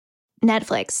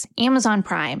Netflix, Amazon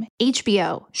Prime,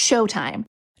 HBO, Showtime.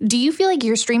 Do you feel like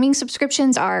your streaming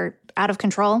subscriptions are out of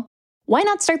control? Why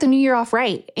not start the new year off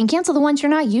right and cancel the ones you're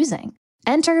not using?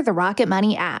 Enter the Rocket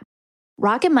Money app.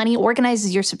 Rocket Money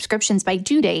organizes your subscriptions by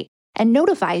due date and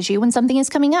notifies you when something is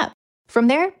coming up. From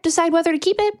there, decide whether to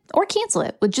keep it or cancel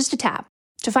it with just a tap.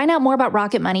 To find out more about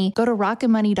Rocket Money, go to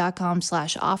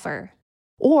rocketmoney.com/offer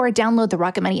or download the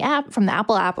Rocket Money app from the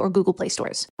Apple app or Google Play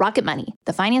stores. Rocket Money,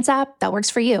 the finance app that works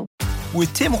for you.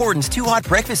 With Tim Hortons 2 hot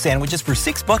breakfast sandwiches for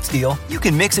 $6 deal, you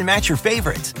can mix and match your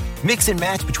favorites. Mix and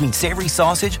match between savory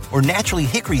sausage or naturally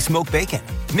hickory smoked bacon.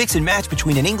 Mix and match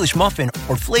between an English muffin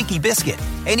or flaky biscuit.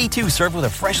 Any two served with a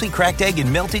freshly cracked egg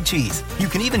and melted cheese. You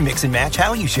can even mix and match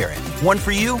how you share it. One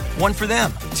for you, one for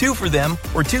them, two for them,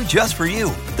 or two just for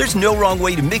you. There's no wrong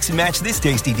way to mix and match this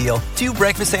tasty deal. 2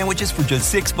 breakfast sandwiches for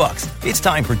just $6. It's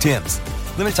time for Tim's.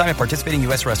 Limited time at participating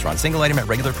U.S. restaurants. Single item at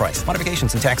regular price.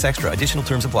 Modifications and tax extra. Additional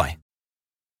terms apply.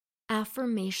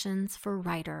 Affirmations for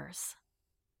writers.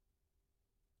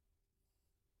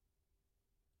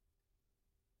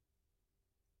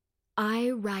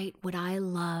 I write what I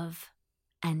love,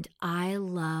 and I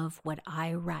love what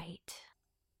I write.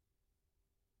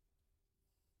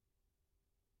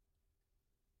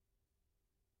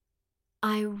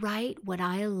 I write what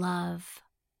I love,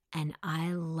 and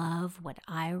I love what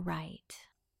I write.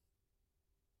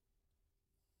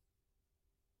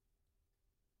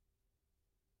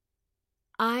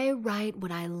 I write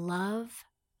what I love,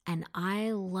 and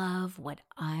I love what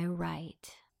I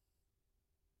write.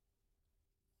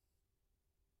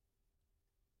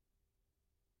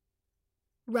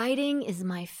 Writing is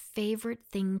my favorite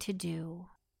thing to do.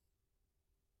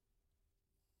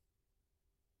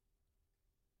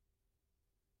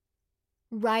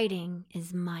 Writing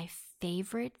is my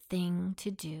favorite thing to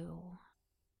do.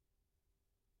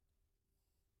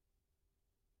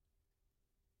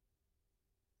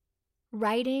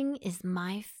 Writing is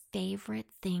my favorite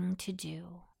thing to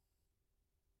do.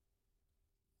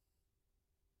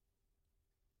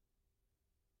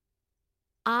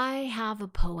 I have a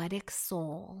poetic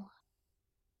soul.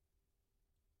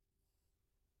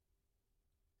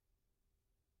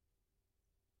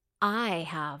 I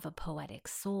have a poetic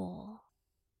soul.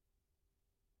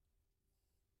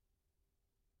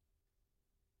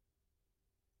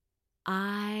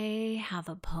 I have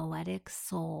a poetic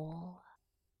soul.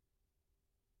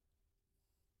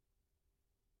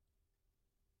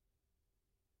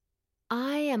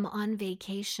 I am on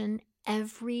vacation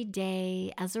every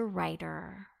day as a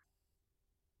writer.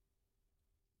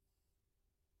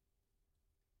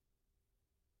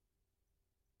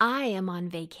 I am on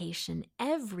vacation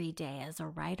every day as a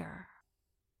writer.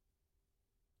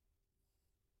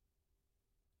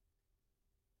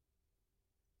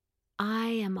 I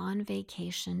am on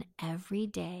vacation every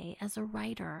day as a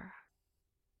writer.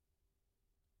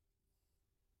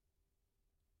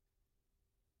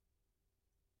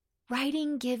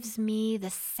 Writing gives me the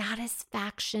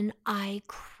satisfaction I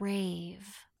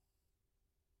crave.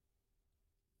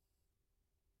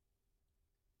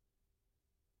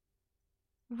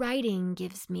 Writing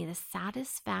gives me the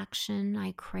satisfaction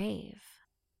I crave.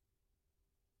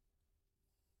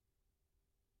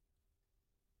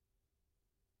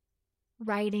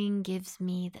 Writing gives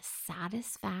me the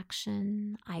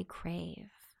satisfaction I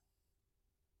crave.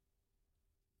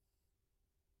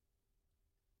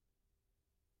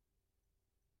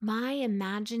 My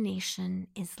imagination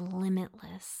is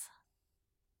limitless.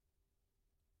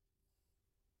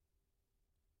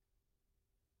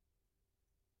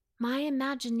 My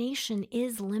imagination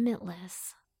is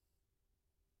limitless.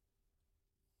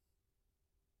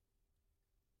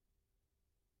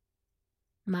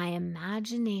 My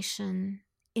imagination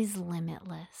is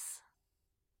limitless.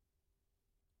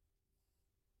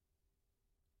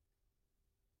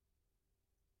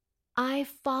 I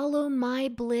follow my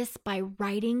bliss by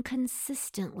writing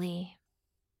consistently.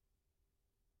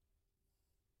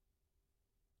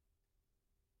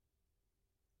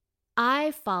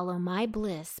 I follow my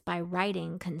bliss by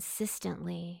writing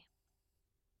consistently.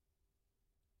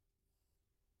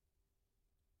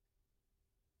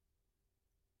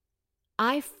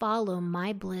 I follow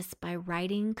my bliss by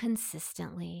writing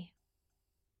consistently.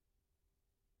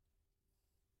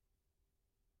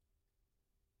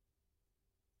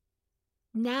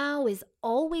 Now is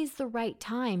always the right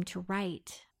time to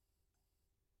write.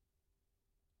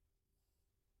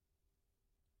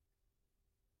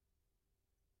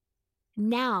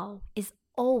 Now is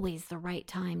always the right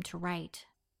time to write.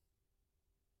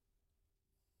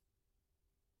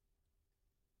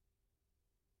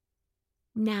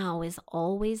 Now is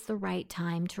always the right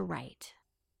time to write.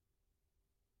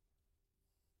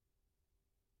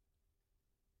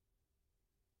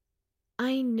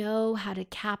 I know how to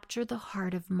capture the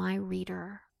heart of my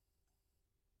reader.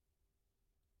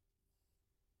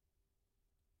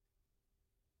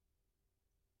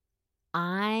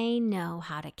 I know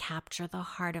how to capture the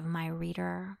heart of my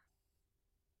reader.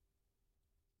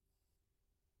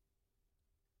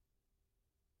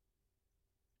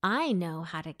 I know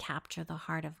how to capture the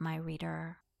heart of my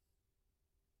reader.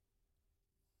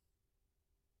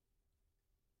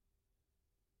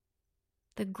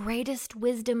 The greatest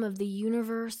wisdom of the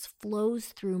universe flows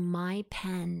through my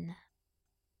pen.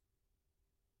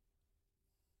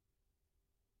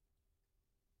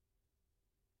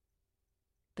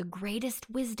 The greatest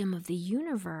wisdom of the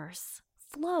universe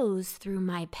flows through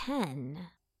my pen.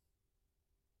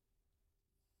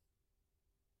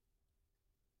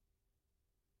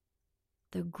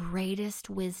 The greatest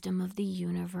wisdom of the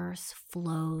universe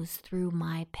flows through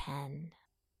my pen.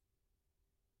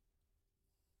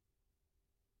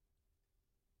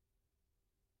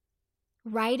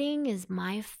 Writing is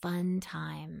my fun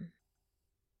time.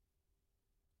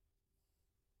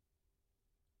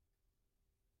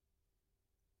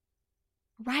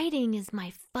 Writing is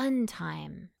my fun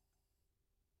time.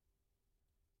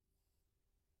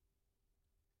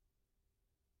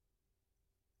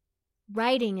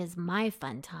 Writing is my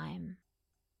fun time.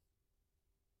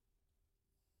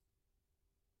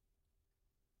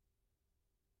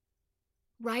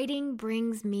 Writing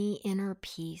brings me inner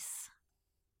peace.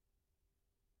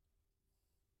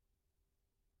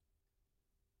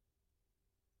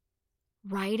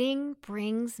 Writing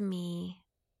brings me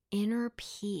inner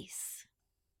peace.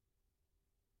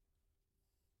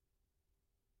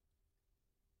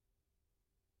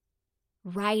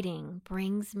 Writing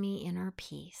brings me inner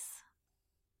peace.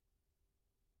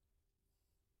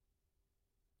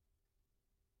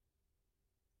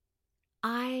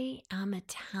 I am a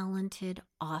talented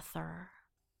author.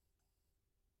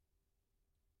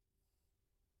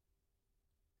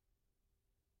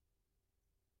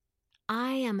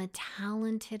 I am a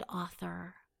talented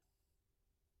author.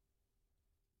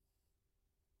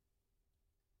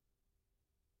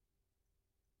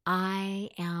 I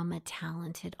am a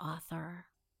talented author.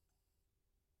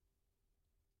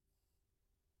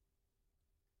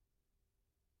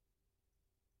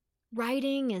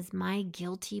 Writing is my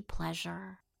guilty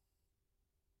pleasure.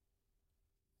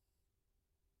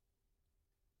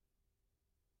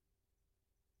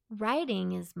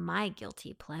 Writing is my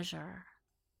guilty pleasure.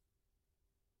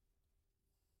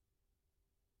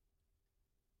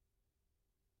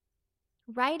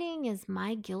 Writing is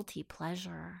my guilty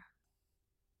pleasure.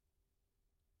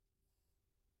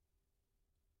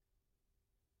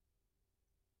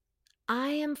 I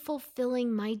am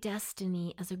fulfilling my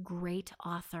destiny as a great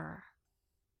author.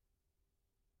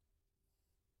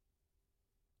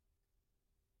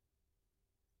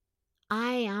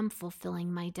 I am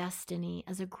fulfilling my destiny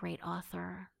as a great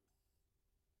author.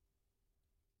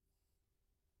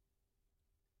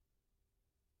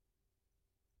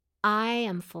 I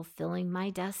am fulfilling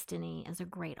my destiny as a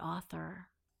great author.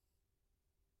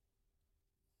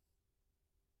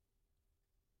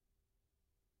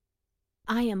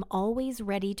 I am always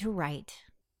ready to write.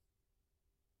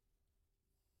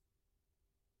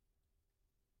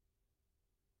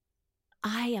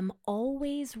 I am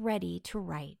always ready to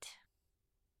write.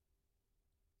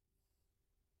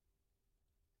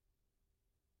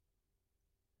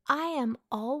 I am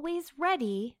always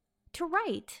ready to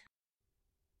write.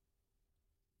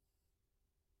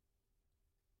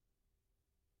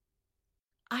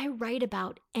 I write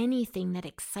about anything that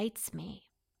excites me.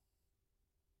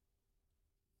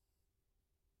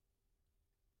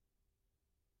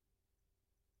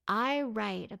 I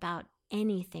write about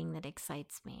anything that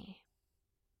excites me.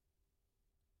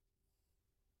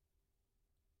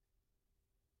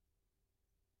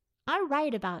 I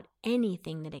write about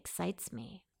anything that excites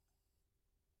me.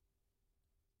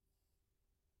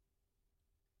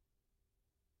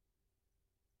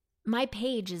 My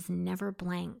page is never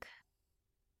blank.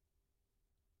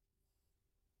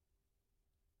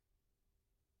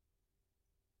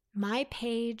 My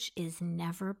page is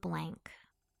never blank.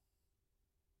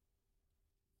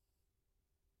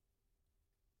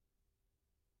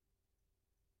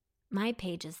 My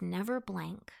page is never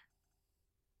blank.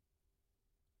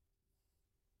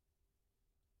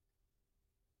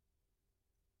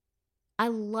 I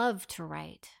love to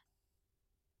write.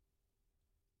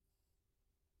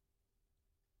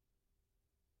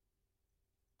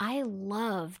 I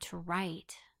love to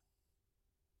write.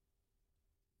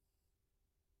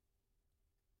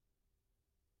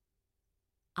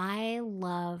 I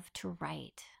love to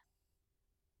write.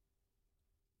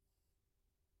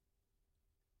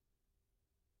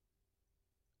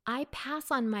 I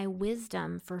pass on my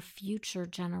wisdom for future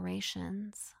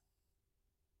generations.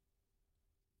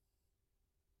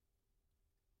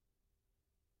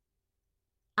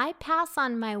 I pass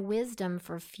on my wisdom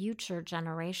for future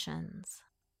generations.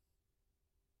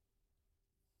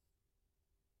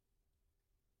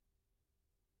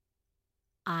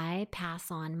 I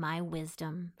pass on my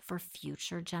wisdom for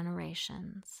future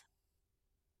generations.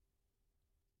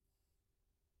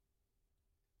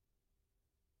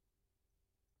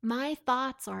 My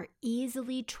thoughts are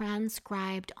easily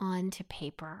transcribed onto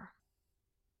paper.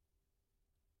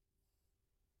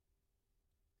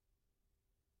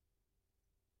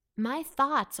 My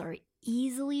thoughts are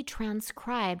easily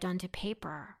transcribed onto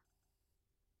paper.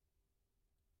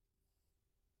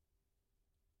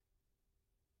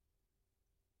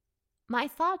 My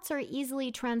thoughts are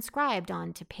easily transcribed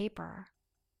onto paper.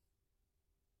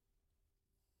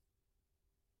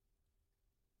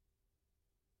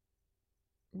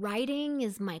 Writing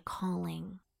is my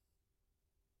calling.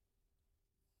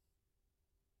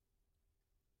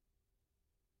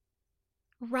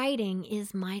 Writing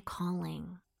is my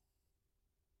calling.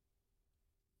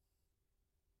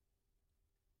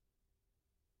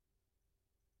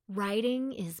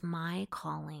 Writing is my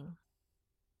calling.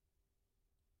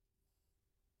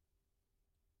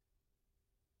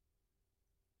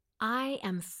 I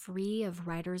am free of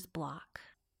writer's block.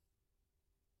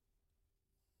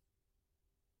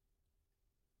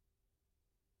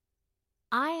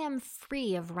 I am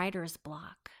free of writer's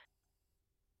block.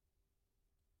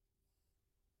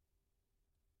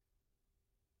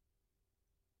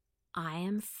 I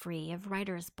am free of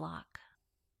writer's block.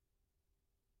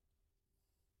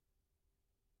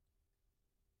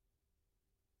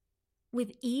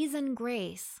 With ease and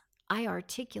grace, I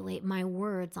articulate my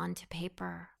words onto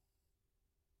paper.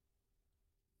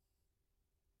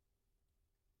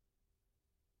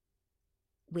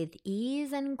 With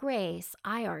ease and grace,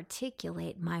 I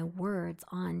articulate my words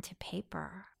onto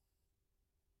paper.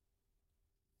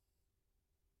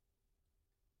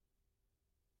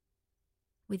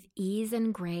 With ease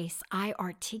and grace, I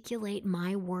articulate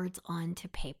my words onto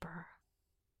paper.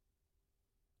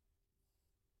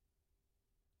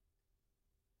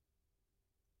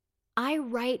 I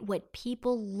write what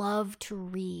people love to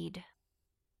read.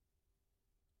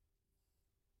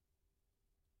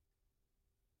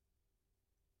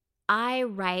 I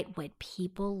write what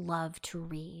people love to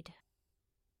read.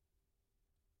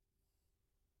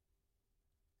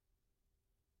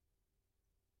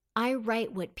 I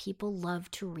write what people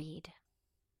love to read.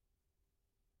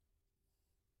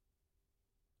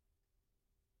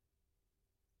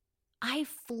 I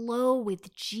flow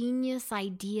with genius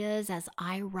ideas as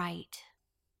I write.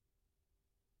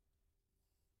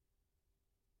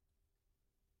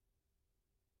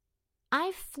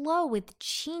 I flow with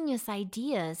genius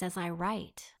ideas as I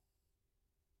write.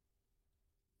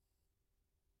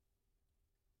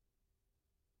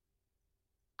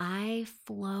 I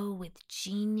flow with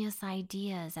genius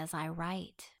ideas as I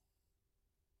write.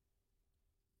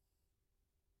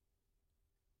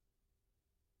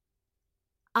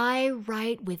 I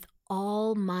write with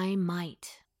all my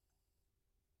might.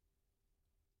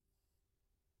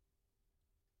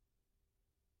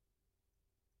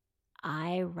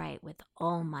 I write with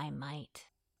all my might.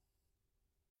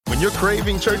 When you're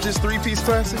craving Church's three-piece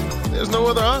classic, there's no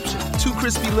other option. 2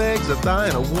 crispy legs, a thigh,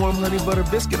 and a warm honey butter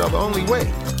biscuit are the only way.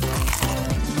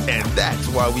 And that's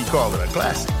why we call it a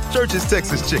classic. Church's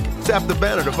Texas Chicken. Tap the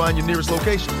banner to find your nearest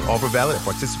location. Offer valid at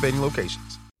participating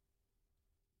locations.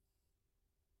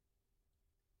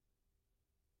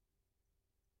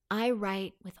 I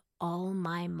write with all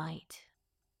my might.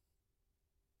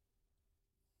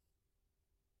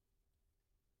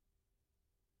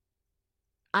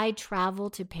 I travel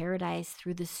to paradise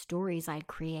through the stories I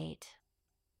create.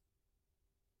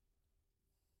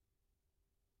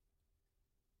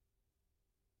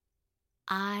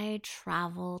 I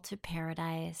travel to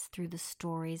paradise through the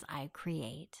stories I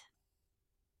create.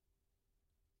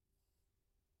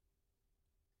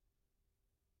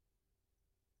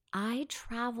 I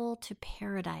travel to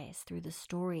paradise through the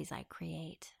stories I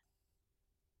create.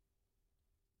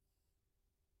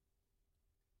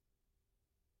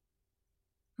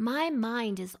 My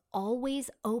mind is always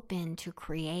open to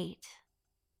create.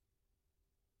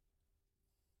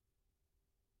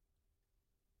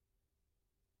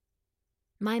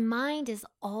 My mind is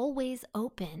always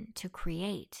open to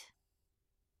create.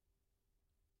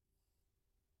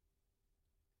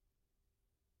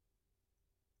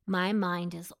 My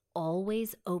mind is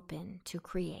always open to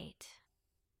create.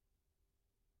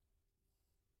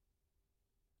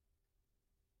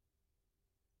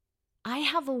 I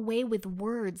have a way with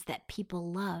words that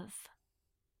people love.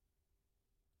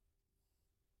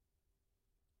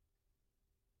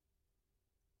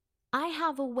 I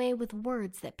have a way with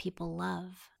words that people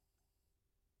love.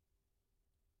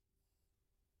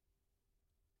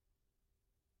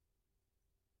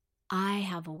 I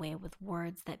have a way with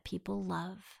words that people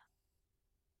love.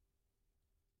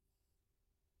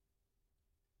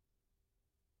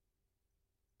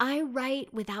 I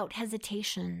write without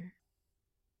hesitation.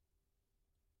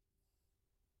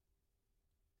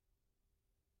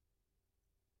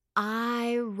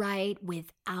 I write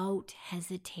without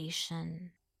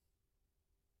hesitation.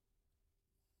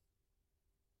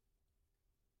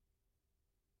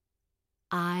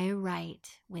 I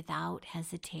write without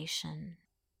hesitation.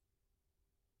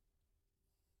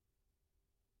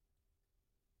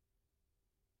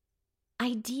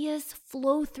 Ideas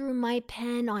flow through my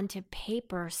pen onto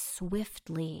paper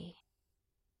swiftly.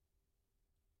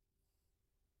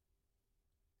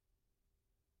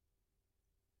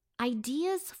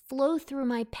 Ideas flow through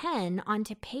my pen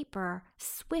onto paper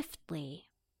swiftly.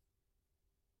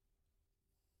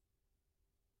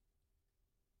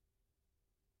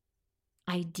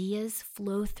 Ideas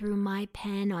flow through my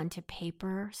pen onto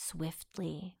paper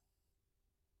swiftly.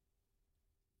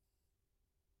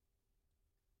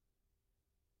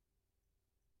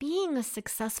 Being a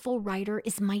successful writer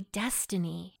is my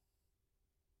destiny.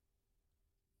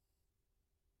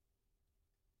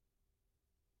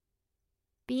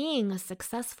 Being a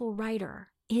successful writer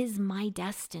is my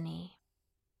destiny.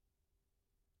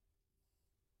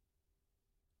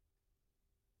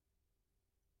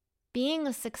 Being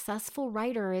a successful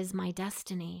writer is my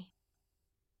destiny.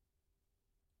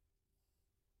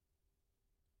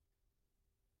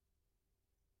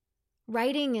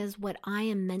 Writing is what I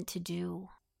am meant to do.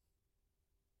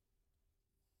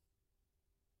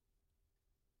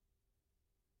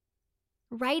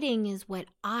 Writing is what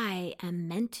I am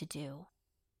meant to do.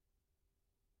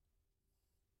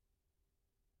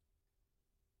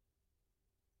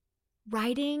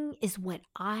 Writing is what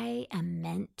I am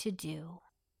meant to do.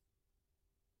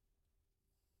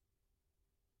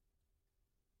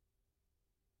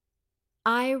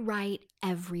 I write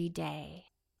every day.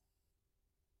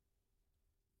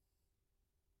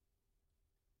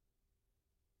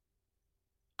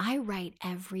 I write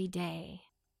every day.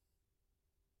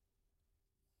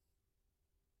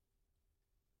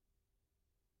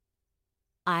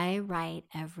 I write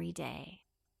every day.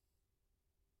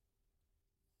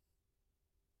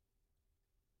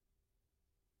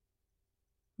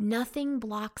 Nothing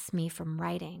blocks me from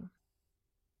writing.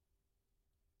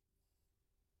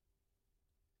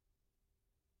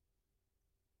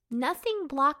 Nothing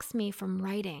blocks me from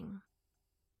writing.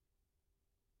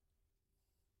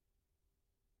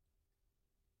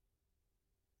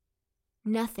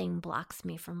 Nothing blocks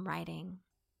me from writing.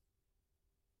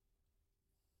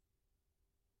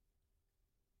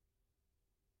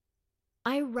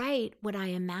 I write what I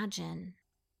imagine.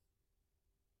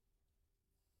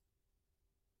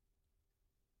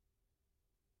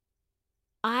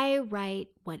 I write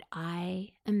what I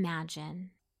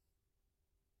imagine.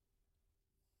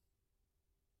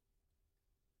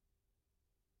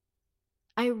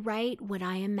 I write what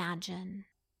I imagine.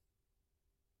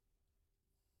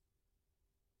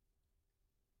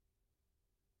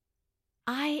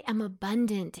 I am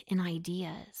abundant in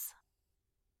ideas.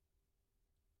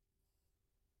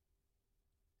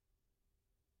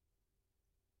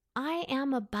 I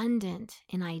am abundant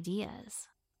in ideas.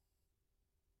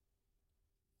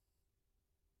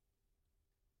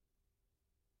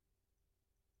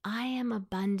 I am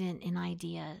abundant in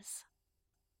ideas.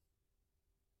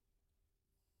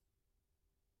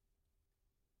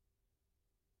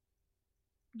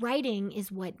 Writing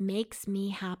is what makes me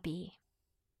happy.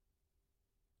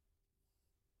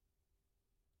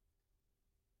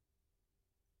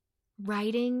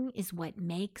 Writing is what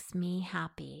makes me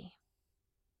happy.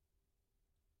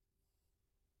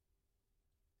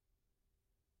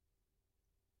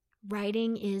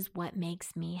 Writing is what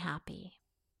makes me happy.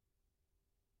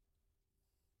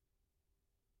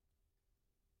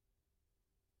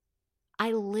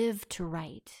 I live to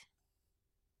write.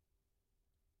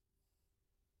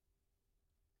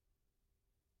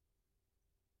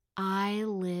 I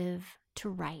live to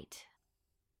write.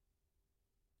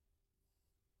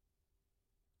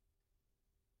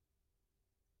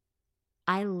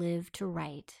 I live to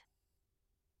write.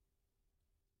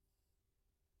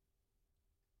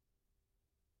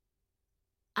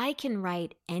 I can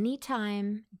write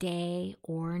anytime, day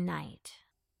or night.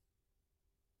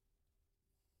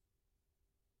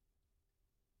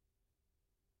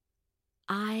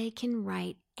 I can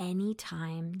write any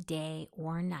time, day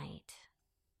or night.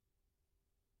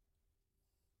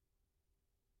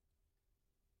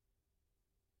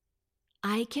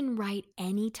 I can write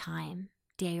any time,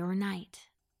 day or night.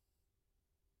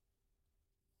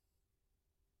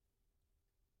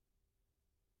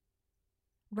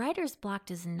 Writer's block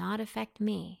does not affect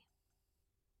me.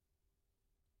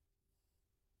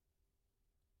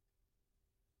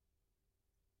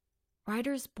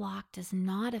 Writer's block does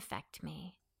not affect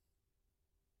me.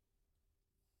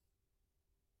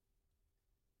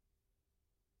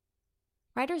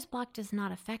 Writer's block does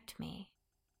not affect me.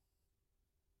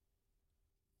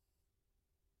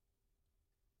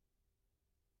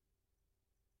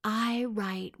 I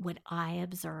write what I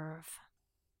observe.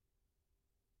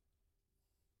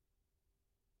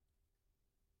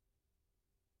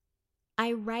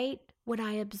 I write what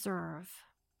I observe.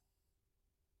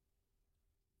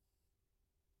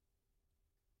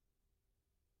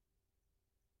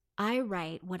 I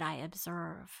write what I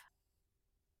observe.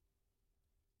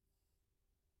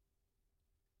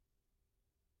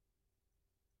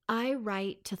 I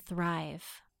write to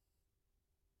thrive.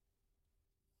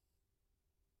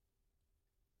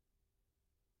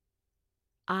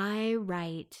 I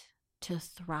write to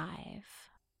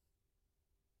thrive.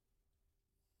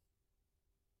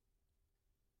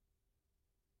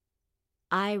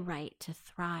 I write to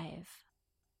thrive.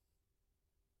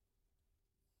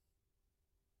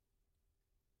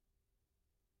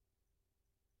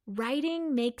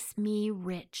 Writing makes me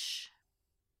rich.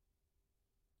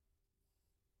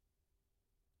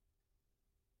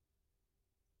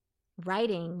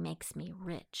 Writing makes me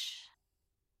rich.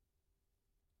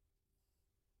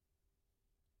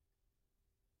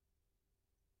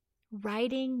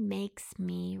 Writing makes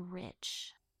me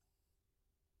rich.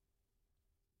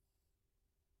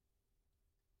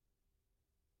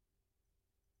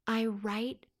 I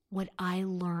write what I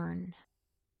learn.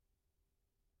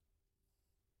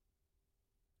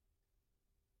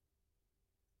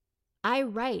 I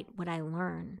write what I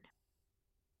learn.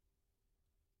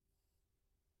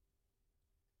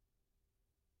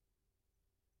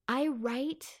 I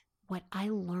write what I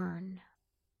learn.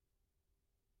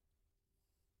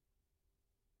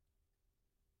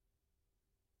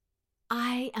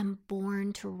 I am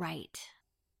born to write.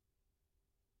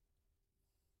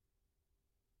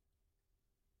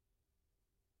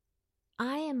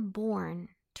 I am born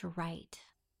to write.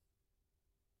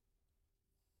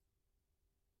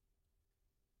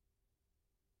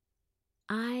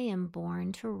 I am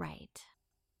born to write.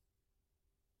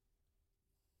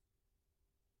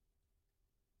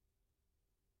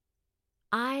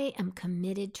 I am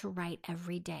committed to write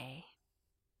every day.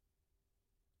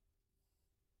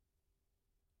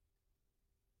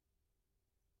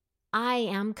 I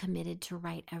am committed to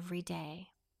write every day.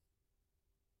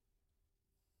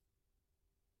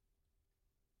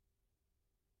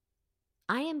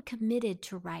 I am committed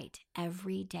to write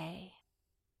every day.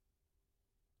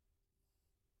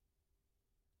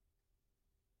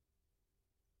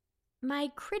 My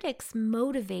critics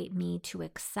motivate me to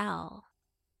excel.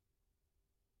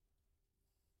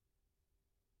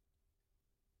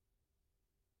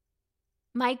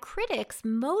 My critics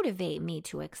motivate me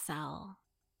to excel.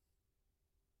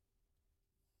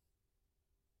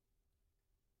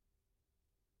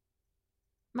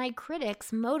 My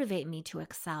critics motivate me to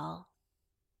excel.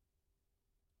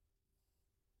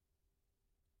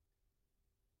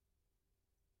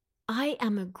 I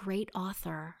am a great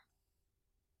author.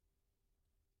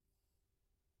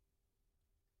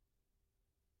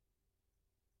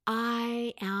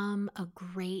 I am a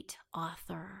great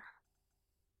author.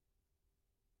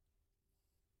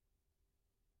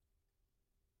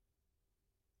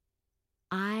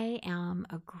 I am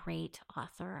a great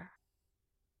author.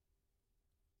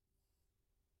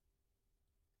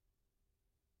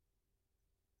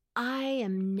 I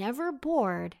am never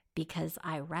bored because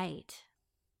I write.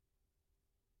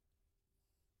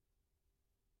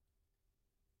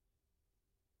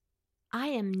 I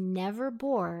am never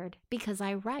bored because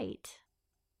I write.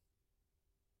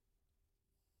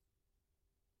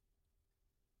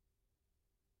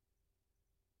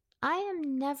 I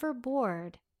am never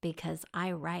bored because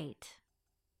I write.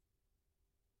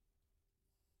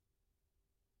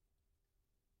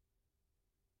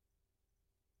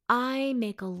 I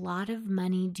make a lot of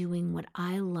money doing what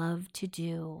I love to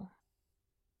do.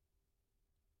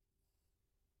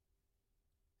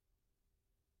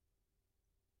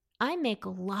 I make a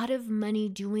lot of money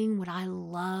doing what I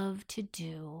love to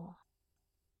do.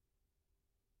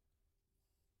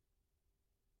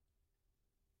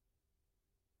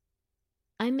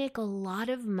 I make a lot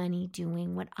of money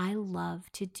doing what I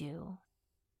love to do.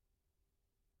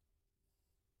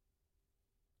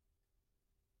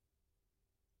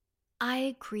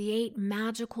 I create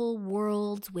magical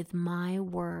worlds with my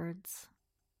words.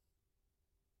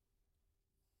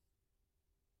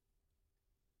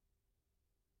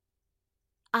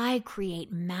 I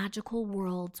create magical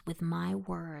worlds with my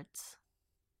words.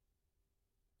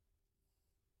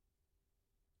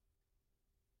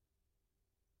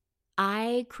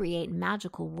 I create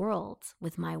magical worlds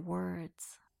with my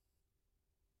words.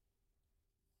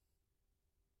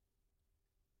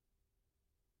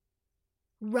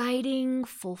 Writing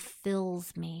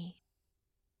fulfills me.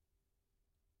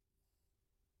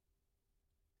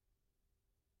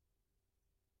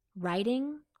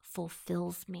 Writing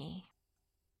fulfills me.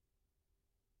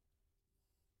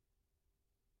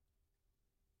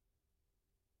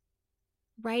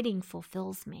 Writing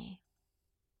fulfills me.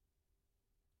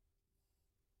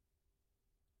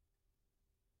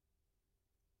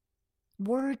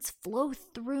 Words flow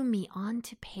through me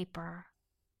onto paper.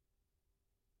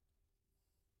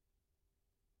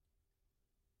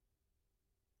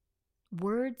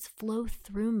 Words flow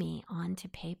through me onto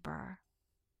paper.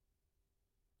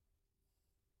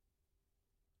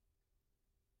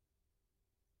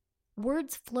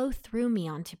 Words flow through me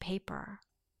onto paper.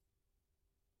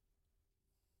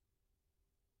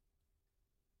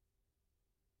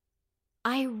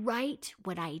 I write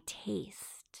what I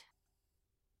taste.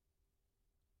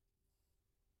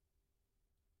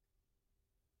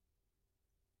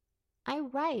 I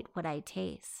write what I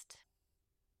taste.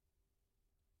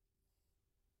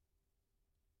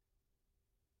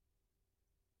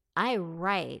 I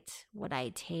write what I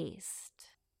taste.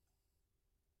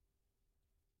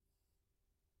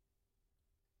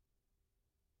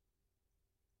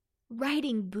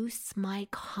 Writing boosts my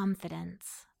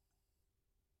confidence.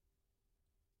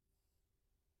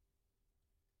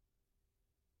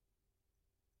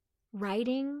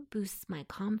 Writing boosts my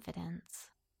confidence.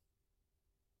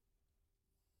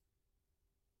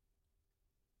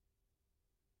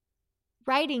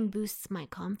 Writing boosts my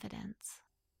confidence.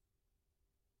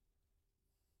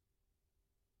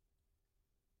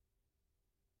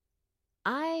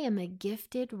 I am a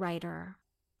gifted writer.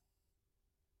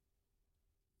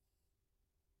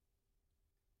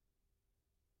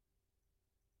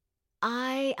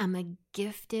 I am a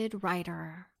gifted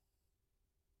writer.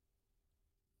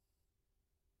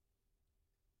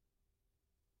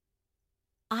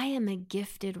 I am a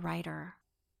gifted writer.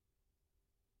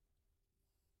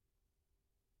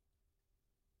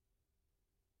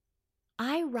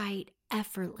 I write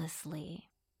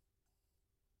effortlessly.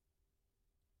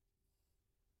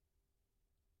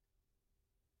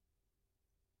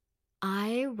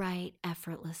 I write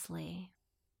effortlessly.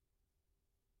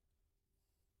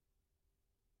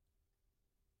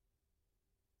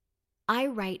 I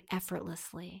write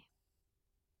effortlessly.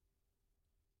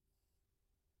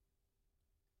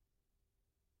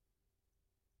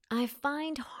 I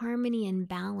find harmony and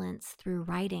balance through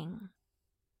writing.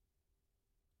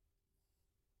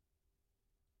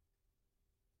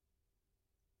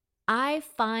 I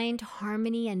find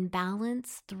harmony and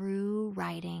balance through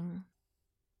writing.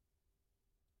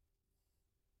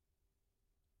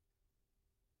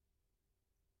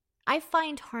 I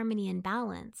find harmony and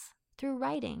balance through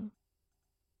writing.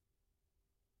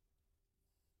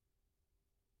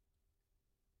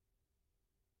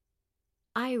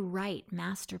 I write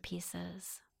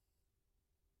masterpieces.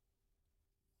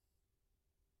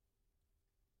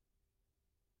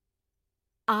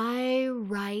 I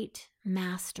write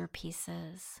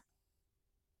masterpieces.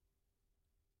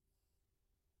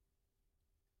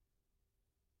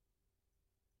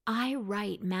 I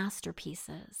write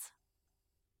masterpieces.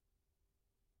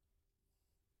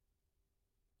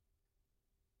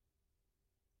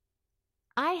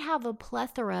 I have a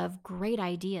plethora of great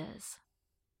ideas.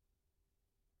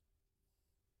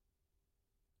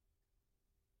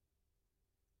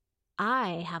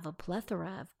 I have a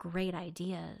plethora of great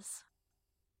ideas.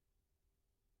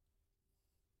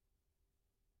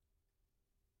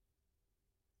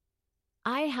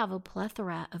 I have a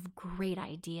plethora of great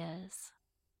ideas.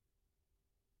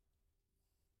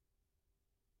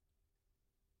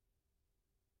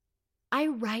 I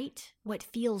write what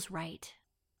feels right.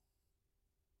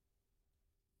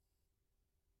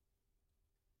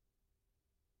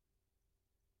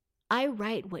 I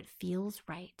write what feels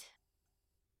right.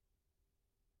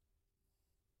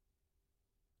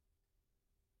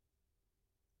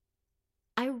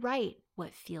 I write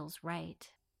what feels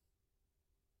right.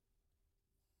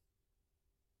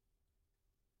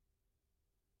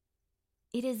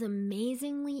 It is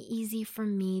amazingly easy for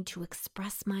me to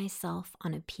express myself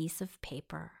on a piece of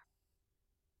paper.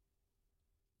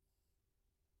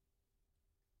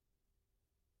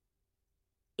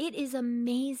 It is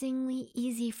amazingly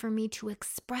easy for me to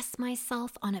express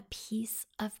myself on a piece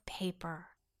of paper.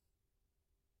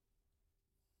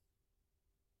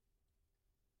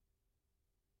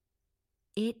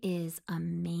 It is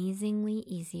amazingly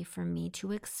easy for me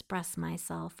to express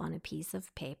myself on a piece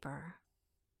of paper.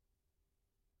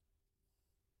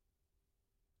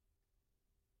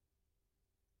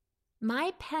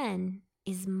 My pen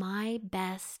is my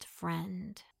best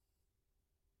friend.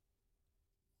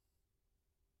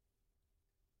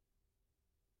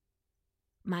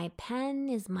 My pen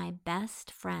is my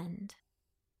best friend.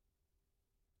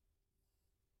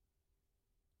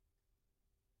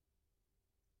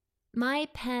 My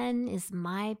pen is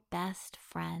my best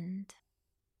friend.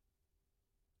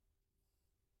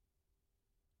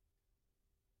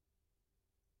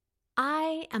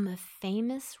 I am a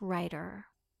famous writer.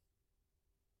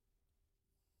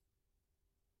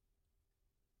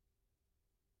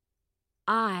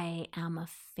 I am a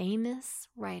famous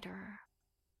writer.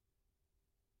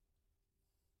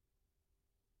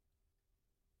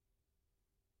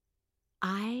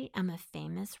 I am a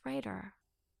famous writer.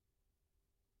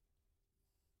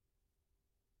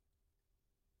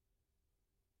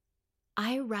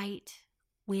 I write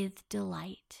with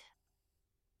delight.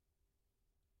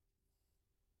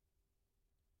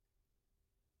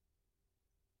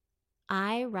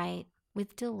 I write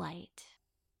with delight.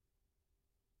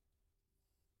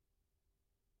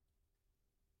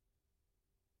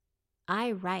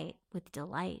 I write with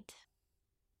delight.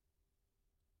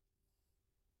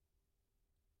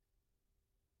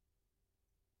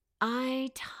 I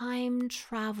time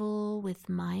travel with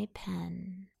my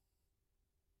pen.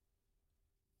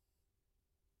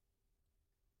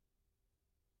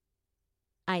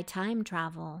 I time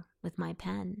travel with my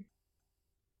pen.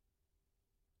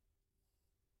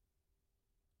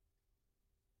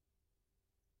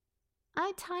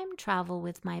 I time travel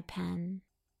with my pen.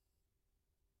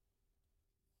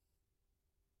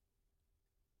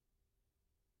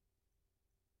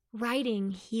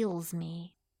 Writing heals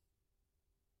me.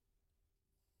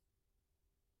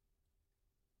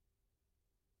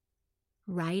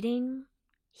 Writing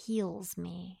heals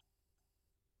me.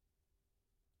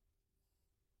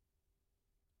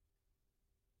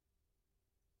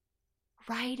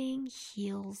 Writing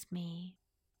heals me.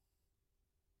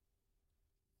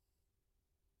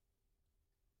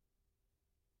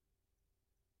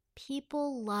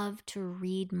 People love to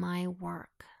read my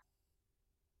work.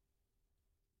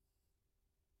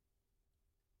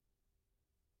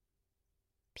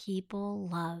 People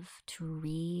love to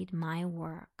read my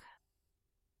work.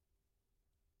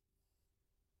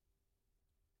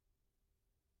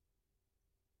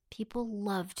 People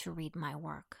love to read my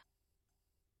work.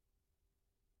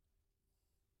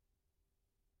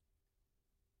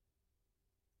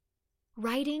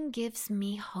 Writing gives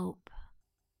me hope.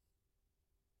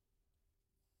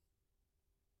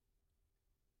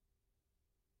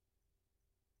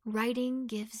 Writing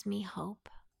gives me hope.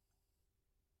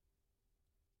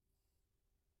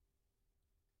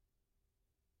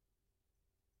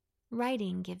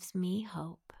 Writing gives me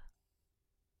hope.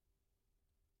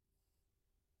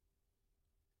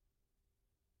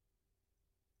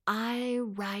 I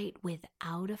write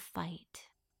without a fight.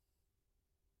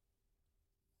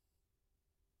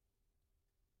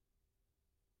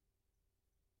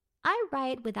 I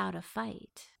write without a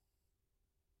fight.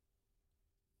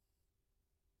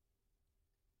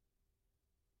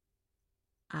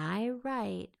 I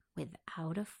write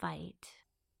without a fight.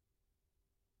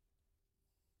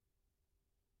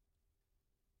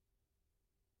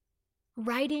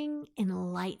 Writing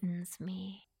enlightens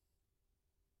me.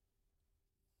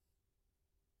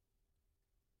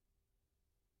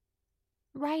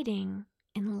 Writing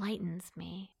enlightens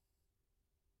me.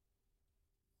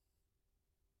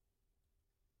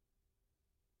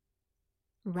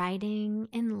 Writing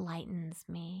enlightens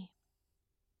me.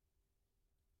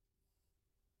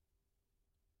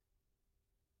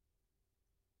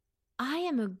 I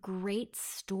am a great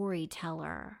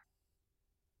storyteller.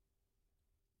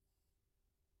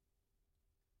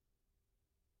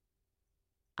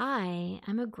 I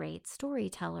am a great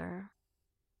storyteller.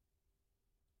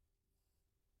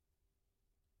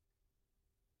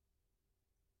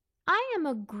 I am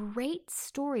a great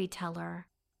storyteller.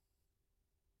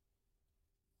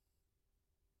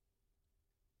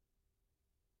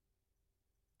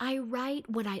 I write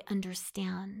what I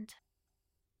understand.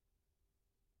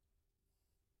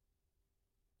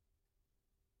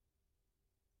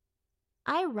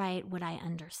 I write what I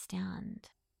understand.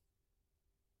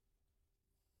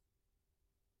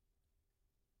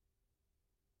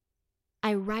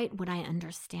 I write what I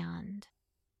understand.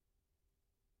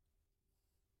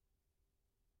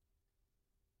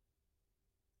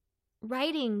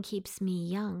 Writing keeps me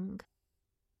young.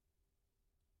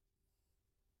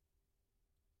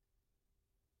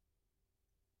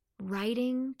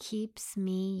 Writing keeps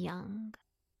me young.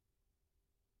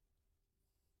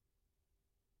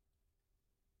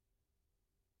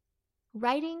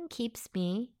 Writing keeps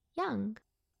me young.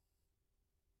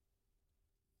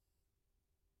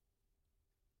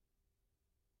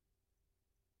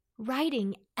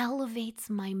 Writing elevates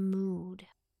my mood.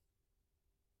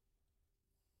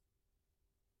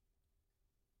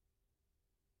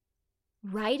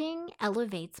 Writing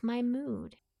elevates my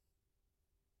mood.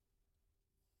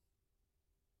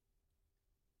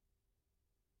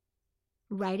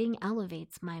 Writing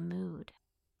elevates my mood.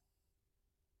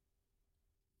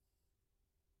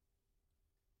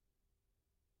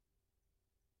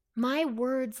 My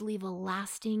words leave a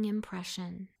lasting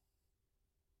impression.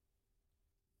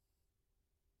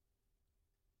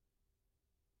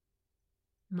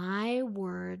 My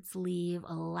words leave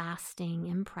a lasting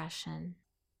impression.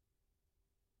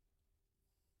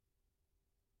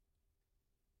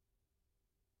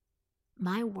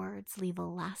 My words leave a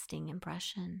lasting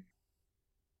impression.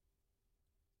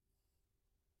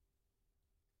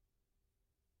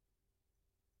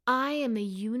 I am a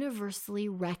universally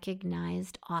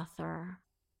recognized author.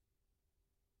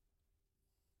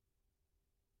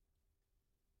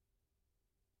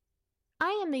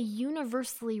 I am a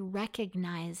universally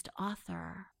recognized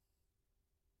author.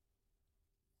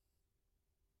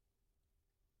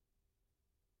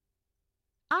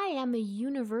 I am a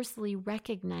universally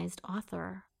recognized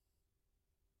author.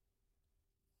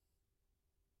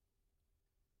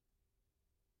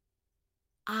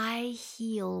 I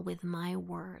heal with my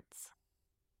words.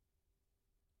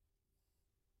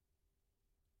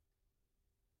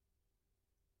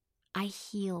 I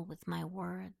heal with my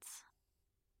words.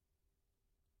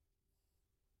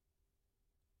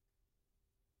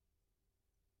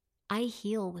 I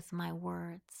heal with my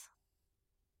words.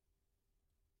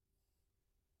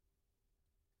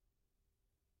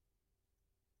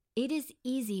 It is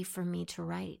easy for me to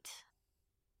write.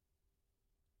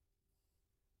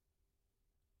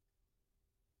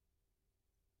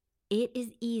 It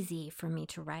is easy for me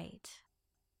to write.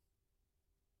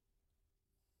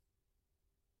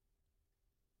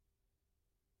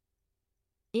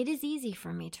 It is easy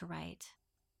for me to write.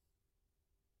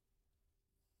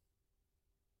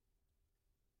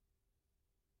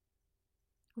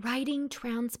 Writing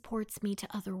transports me to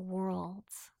other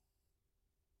worlds.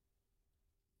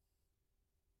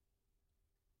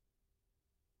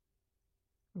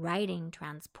 Writing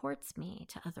transports me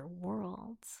to other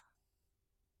worlds.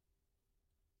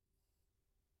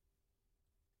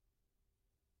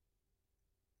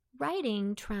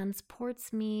 Writing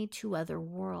transports me to other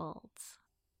worlds.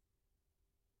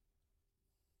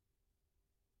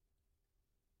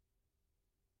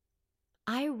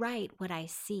 I write what I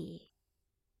see.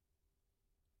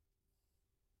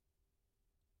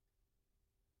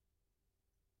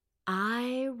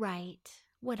 I write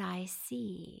what I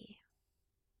see.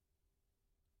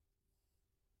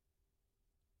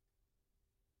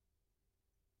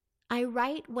 I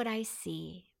write what I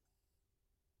see.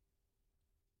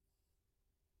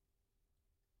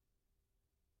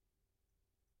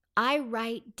 I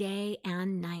write day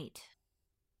and night.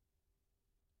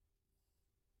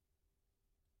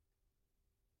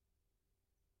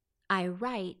 I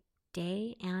write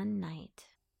day and night.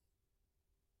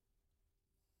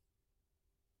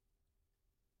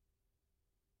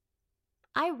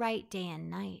 I write day and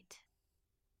night.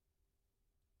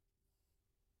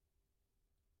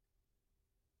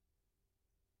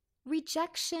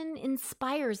 Rejection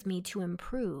inspires me to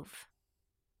improve.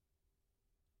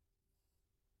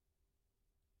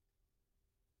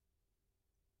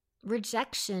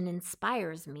 Rejection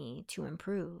inspires me to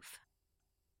improve.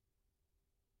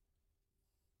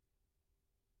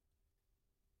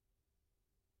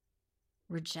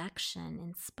 Rejection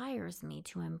inspires me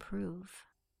to improve.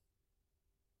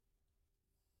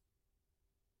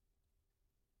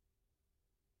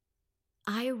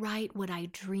 I write what I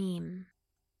dream.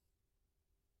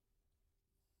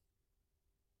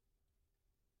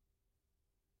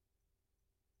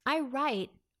 I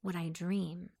write what I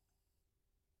dream.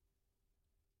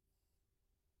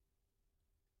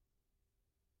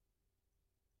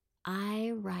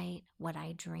 I write what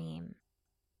I dream.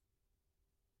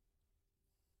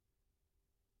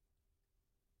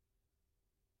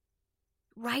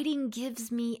 Writing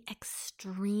gives me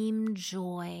extreme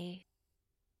joy.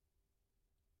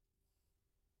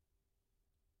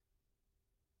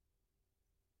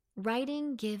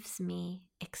 Writing gives me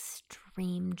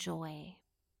extreme joy.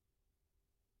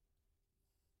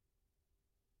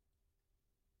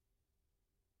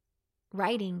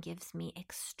 Writing gives me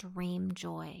extreme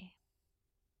joy.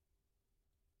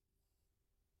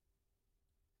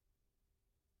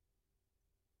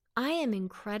 I am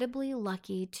incredibly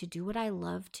lucky to do what I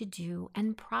love to do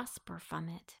and prosper from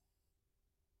it.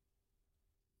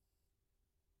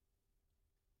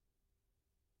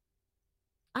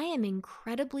 I am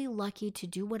incredibly lucky to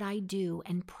do what I do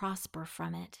and prosper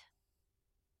from it.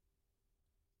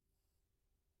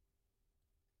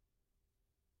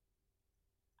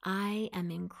 I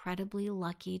am incredibly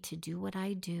lucky to do what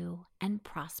I do and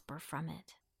prosper from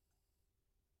it.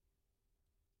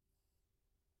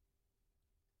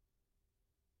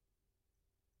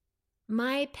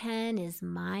 My pen is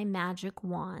my magic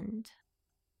wand.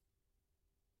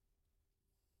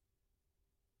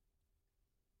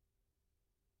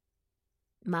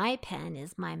 My pen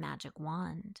is my magic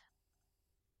wand.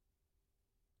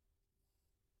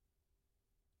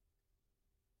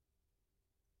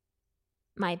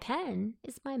 My pen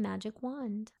is my magic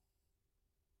wand.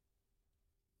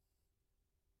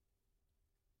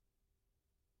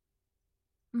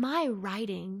 My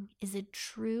writing is a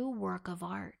true work of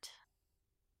art.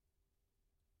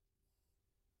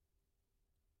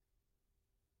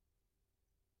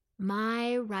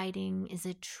 My writing is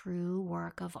a true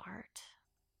work of art.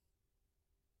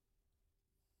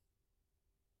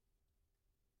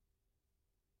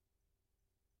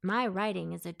 My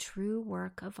writing is a true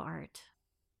work of art.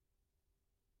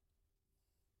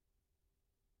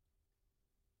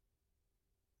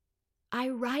 I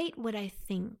write what I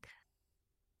think.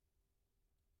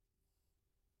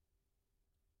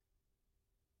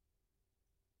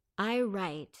 I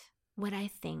write what I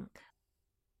think.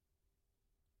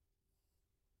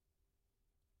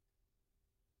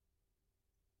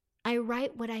 I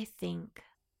write what I think.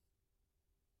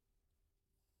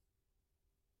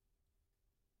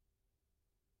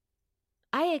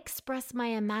 I express my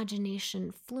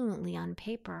imagination fluently on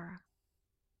paper.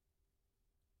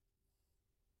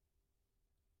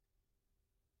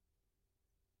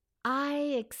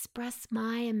 I express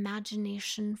my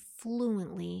imagination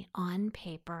fluently on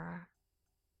paper.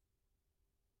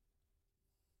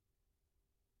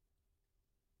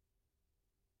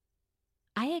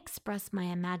 I express my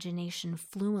imagination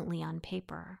fluently on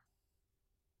paper.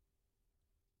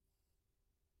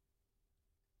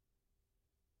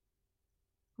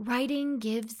 Writing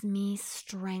gives me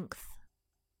strength.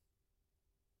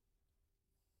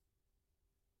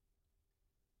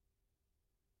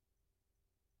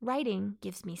 Writing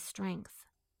gives me strength.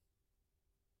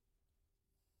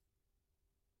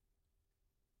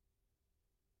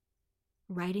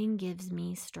 Writing gives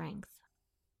me strength.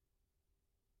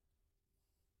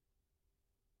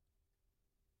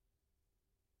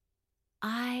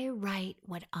 I write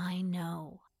what I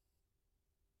know.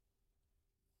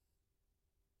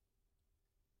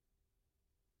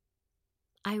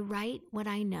 I write what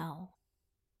I know.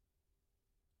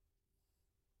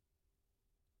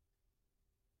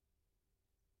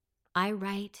 I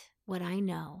write what I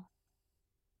know.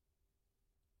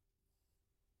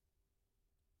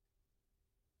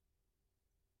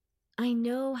 I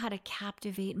know how to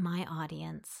captivate my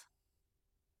audience.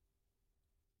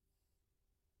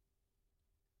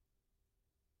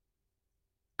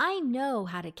 I know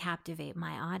how to captivate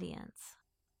my audience.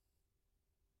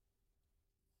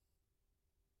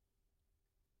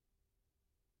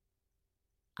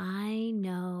 I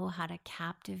know how to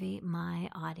captivate my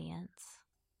audience.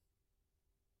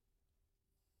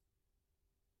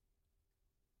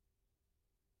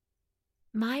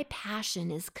 My passion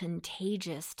is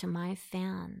contagious to my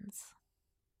fans.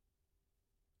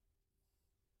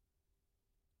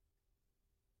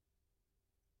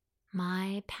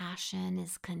 My passion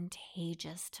is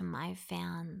contagious to my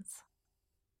fans.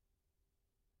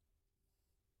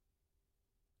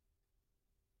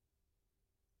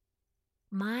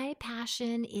 My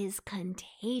passion is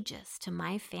contagious to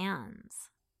my fans.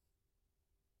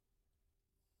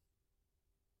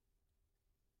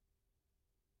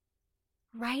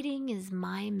 Writing is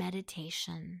my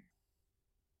meditation.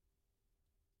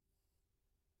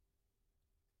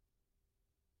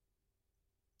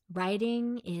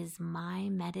 Writing is my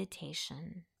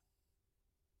meditation.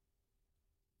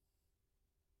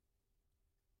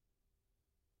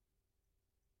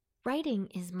 Writing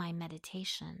is my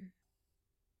meditation.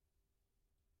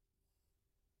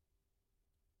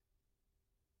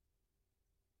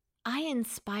 I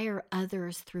inspire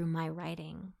others through my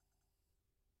writing.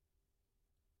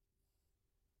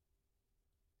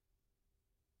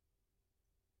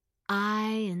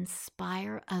 I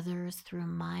inspire others through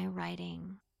my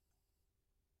writing.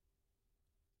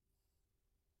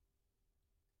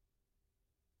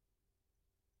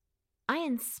 I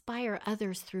inspire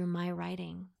others through my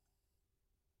writing.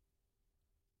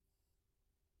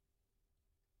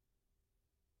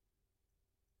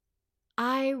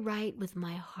 I write with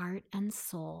my heart and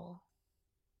soul.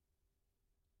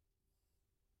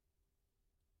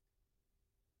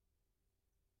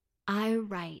 I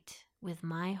write with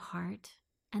my heart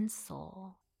and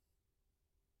soul.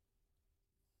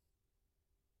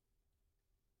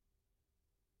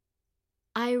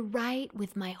 I write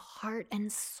with my heart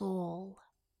and soul.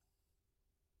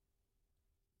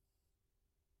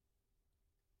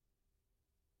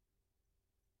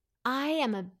 I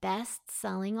am a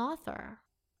best-selling author.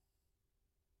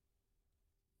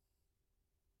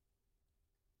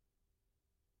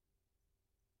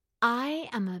 I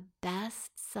am a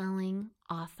best-selling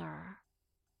author.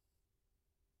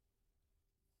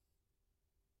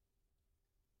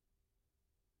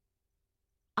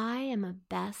 I am a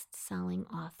best-selling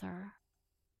author.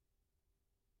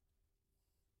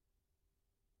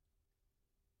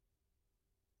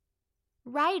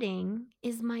 Writing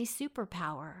is my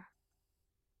superpower.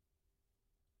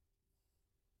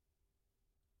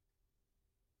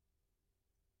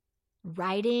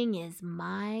 Writing is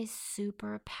my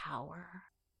superpower.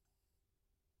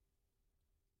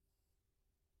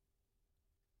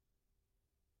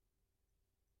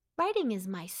 Writing is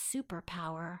my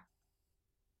superpower.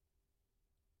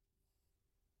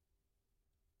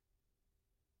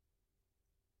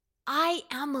 I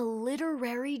am a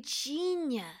literary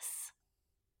genius.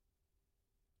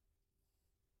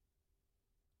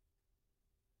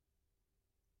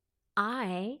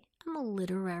 I am a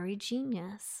literary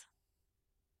genius.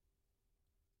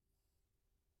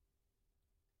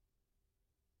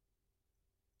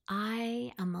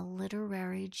 I am a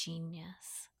literary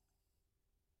genius.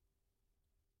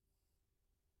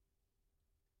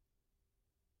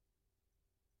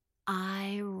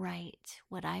 I write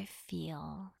what I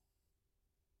feel.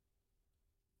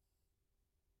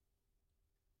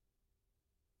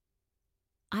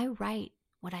 I write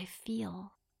what I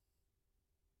feel.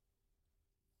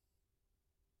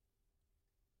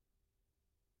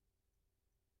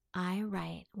 I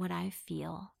write what I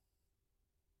feel.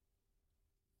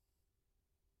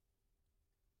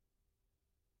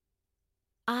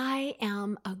 I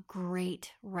am a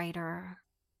great writer.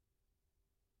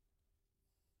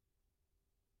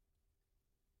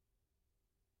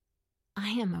 I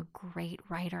am a great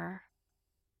writer.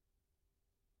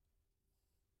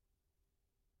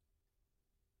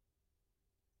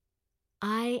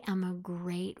 I am a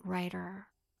great writer.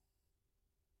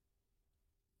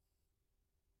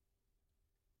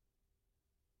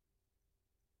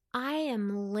 I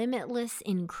am limitless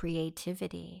in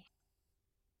creativity.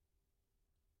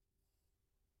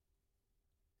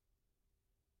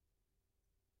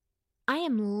 I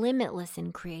am limitless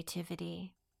in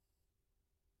creativity.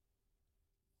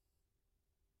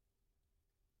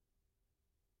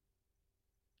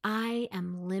 I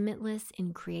am limitless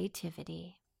in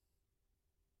creativity.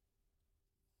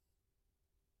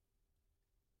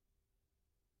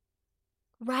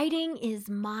 Writing is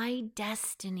my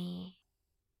destiny.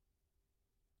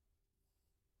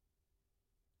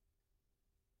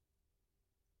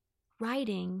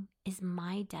 Writing is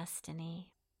my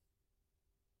destiny.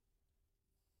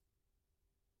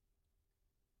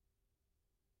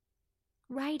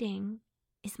 Writing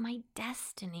is my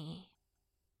destiny.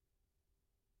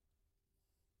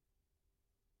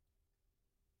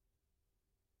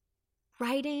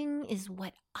 Writing is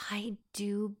what I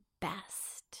do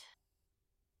best.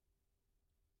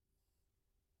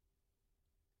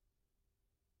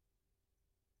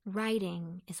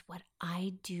 Writing is what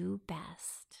I do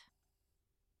best.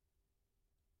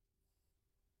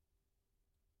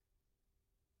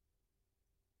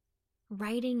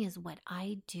 Writing is what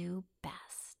I do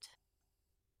best.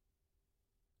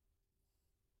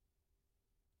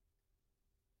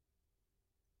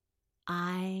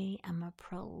 I am a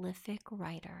prolific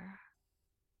writer.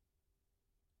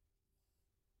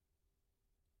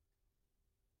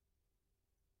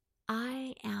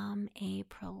 I am a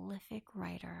prolific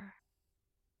writer.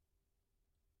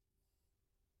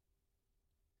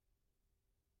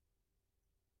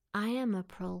 I am a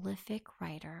prolific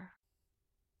writer.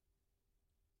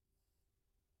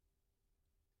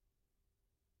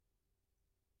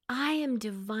 I am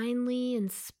divinely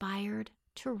inspired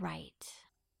to write.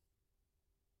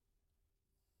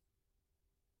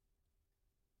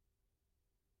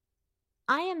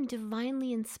 I am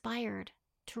divinely inspired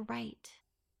to write.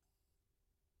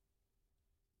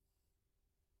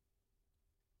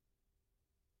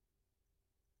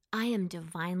 I am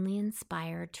divinely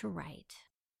inspired to write.